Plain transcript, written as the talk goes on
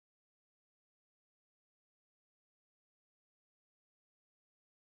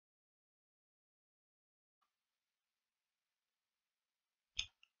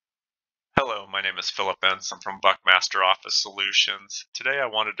Hello, my name is Philip Entz. I'm from Buckmaster Office Solutions. Today I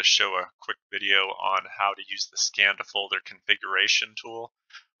wanted to show a quick video on how to use the Scan to Folder configuration tool.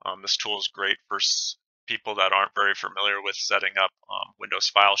 This tool is great for people that aren't very familiar with setting up Windows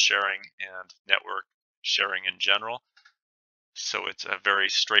file sharing and network sharing in general. So it's a very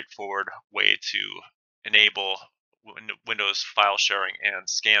straightforward way to enable Windows file sharing and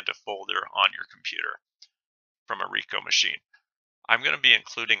Scan to Folder on your computer from a Ricoh machine. I'm going to be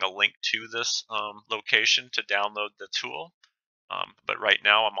including a link to this location to download the tool, but right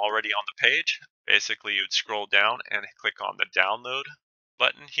now I'm already on the page. Basically, you'd scroll down and click on the download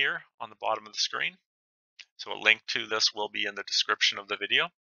button here on the bottom of the screen. So a link to this will be in the description of the video.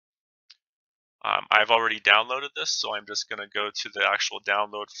 I've already downloaded this, so I'm just going to go to the actual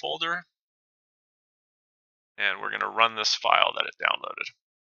download folder, and we're going to run this file that it downloaded.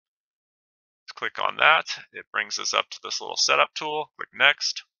 Click on that. It brings us up to this little setup tool. Click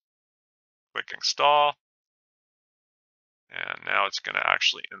Next. Click Install. And now it's going to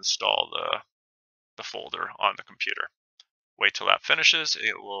actually install the folder on the computer. Wait till that finishes.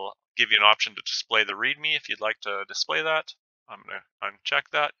 It will give you an option to display the README if you'd like to display that. I'm going to uncheck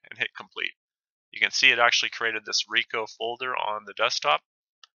that and hit complete. You can see it actually created this Ricoh folder on the desktop.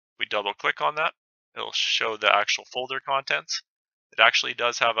 If we double click on that, it'll show the actual folder contents. It actually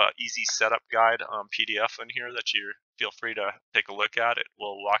does have an easy setup guide PDF in here that you feel free to take a look at. It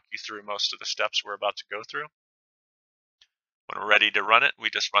will walk you through most of the steps we're about to go through. When we're ready to run it, we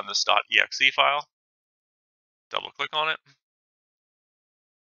just run this .exe file, double click on it.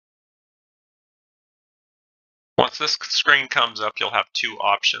 Once this screen comes up, you'll have two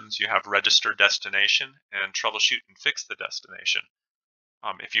options. You have register destination and troubleshoot and fix the destination.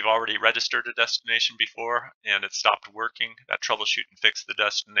 If you've already registered a destination before and it stopped working, that troubleshoot and fix the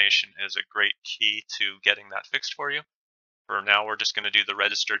destination is a great key to getting that fixed for you. For now, we're just going to do the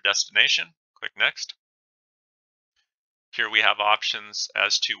registered destination. Click Next. Here we have options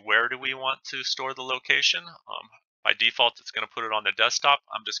as to where do we want to store the location. By default, it's going to put it on the desktop.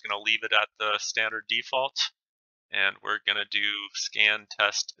 I'm just going to leave it at the standard default. And we're going to do scan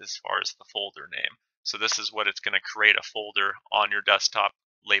test as far as the folder name. So this is what it's going to create a folder on your desktop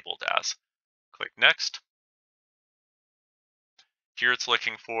labeled as. Click Next. Here it's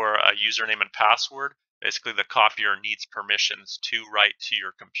looking for a username and password. Basically, the copier needs permissions to write to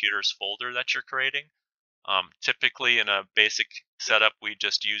your computer's folder that you're creating. Typically in a basic setup, we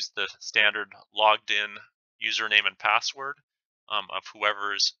just use the standard logged in username and password of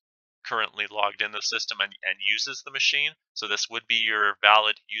whoever's currently logged in the system and uses the machine. So this would be your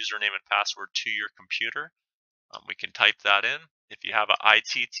valid username and password to your computer. We can type that in. If you have an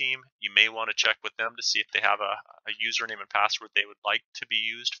IT team, you may want to check with them to see if they have a username and password they would like to be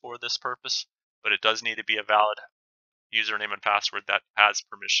used for this purpose, but it does need to be a valid username and password that has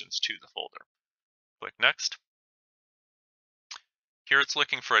permissions to the folder. Click Next. Here it's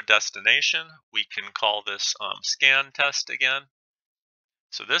looking for a destination. We can call this scan test again.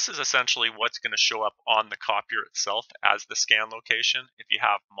 So this is essentially what's going to show up on the copier itself as the scan location. If you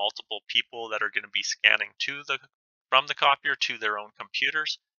have multiple people that are going to be scanning from the copier to their own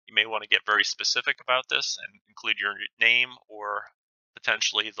computers, you may want to get very specific about this and include your name or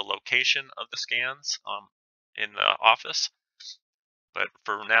potentially the location of the scans in the office. But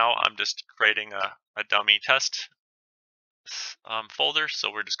for now, I'm just creating a dummy test folder, so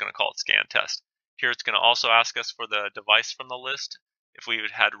we're just going to call it scan test. Here it's going to also ask us for the device from the list. If we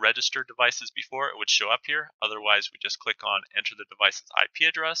had registered devices before, it would show up here. Otherwise, we just click on enter the device's IP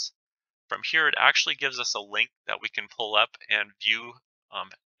address. From here, it actually gives us a link that we can pull up and view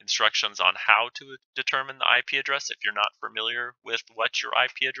instructions on how to determine the IP address. If you're not familiar with what your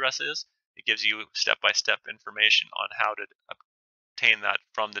IP address is, it gives you step-by-step information on how to obtain that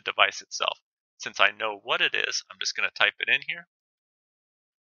from the device itself. Since I know what it is, I'm just going to type it in here.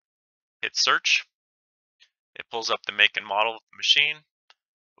 Hit search. It pulls up the make and model of the machine.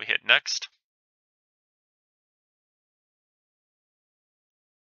 We hit Next.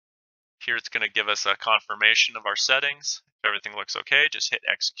 Here it's going to give us a confirmation of our settings. If everything looks okay, just hit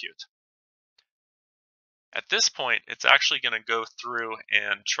Execute. At this point, it's actually going to go through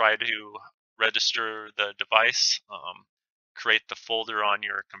and try to register the device, create the folder on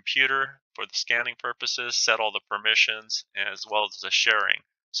your computer for the scanning purposes, set all the permissions, as well as the sharing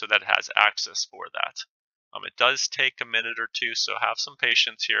so that it has access for that. It does take a minute or two, so have some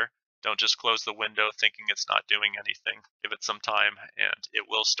patience here. Don't just close the window thinking it's not doing anything. Give it some time and it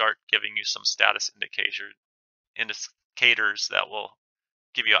will start giving you some status indicators that will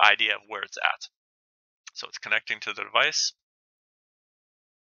give you an idea of where it's at. So it's connecting to the device.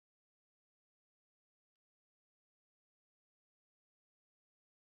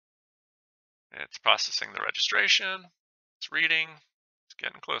 It's processing the registration. It's reading. It's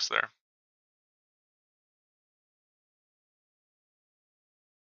getting close there.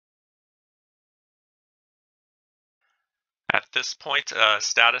 At this point,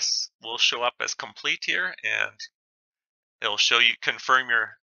 status will show up as complete here, and it'll show you confirm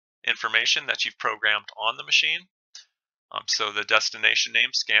your information that you've programmed on the machine. So the destination name,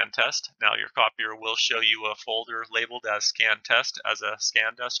 scan test. Now your copier will show you a folder labeled as scan test as a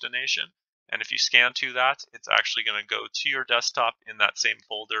scan destination. And if you scan to that, it's actually going to go to your desktop in that same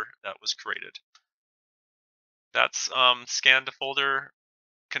folder that was created. That's scan to folder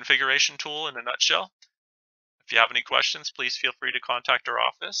configuration tool in a nutshell. If you have any questions, please feel free to contact our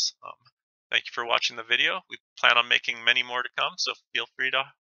office. Thank you for watching the video. We plan on making many more to come, so feel free to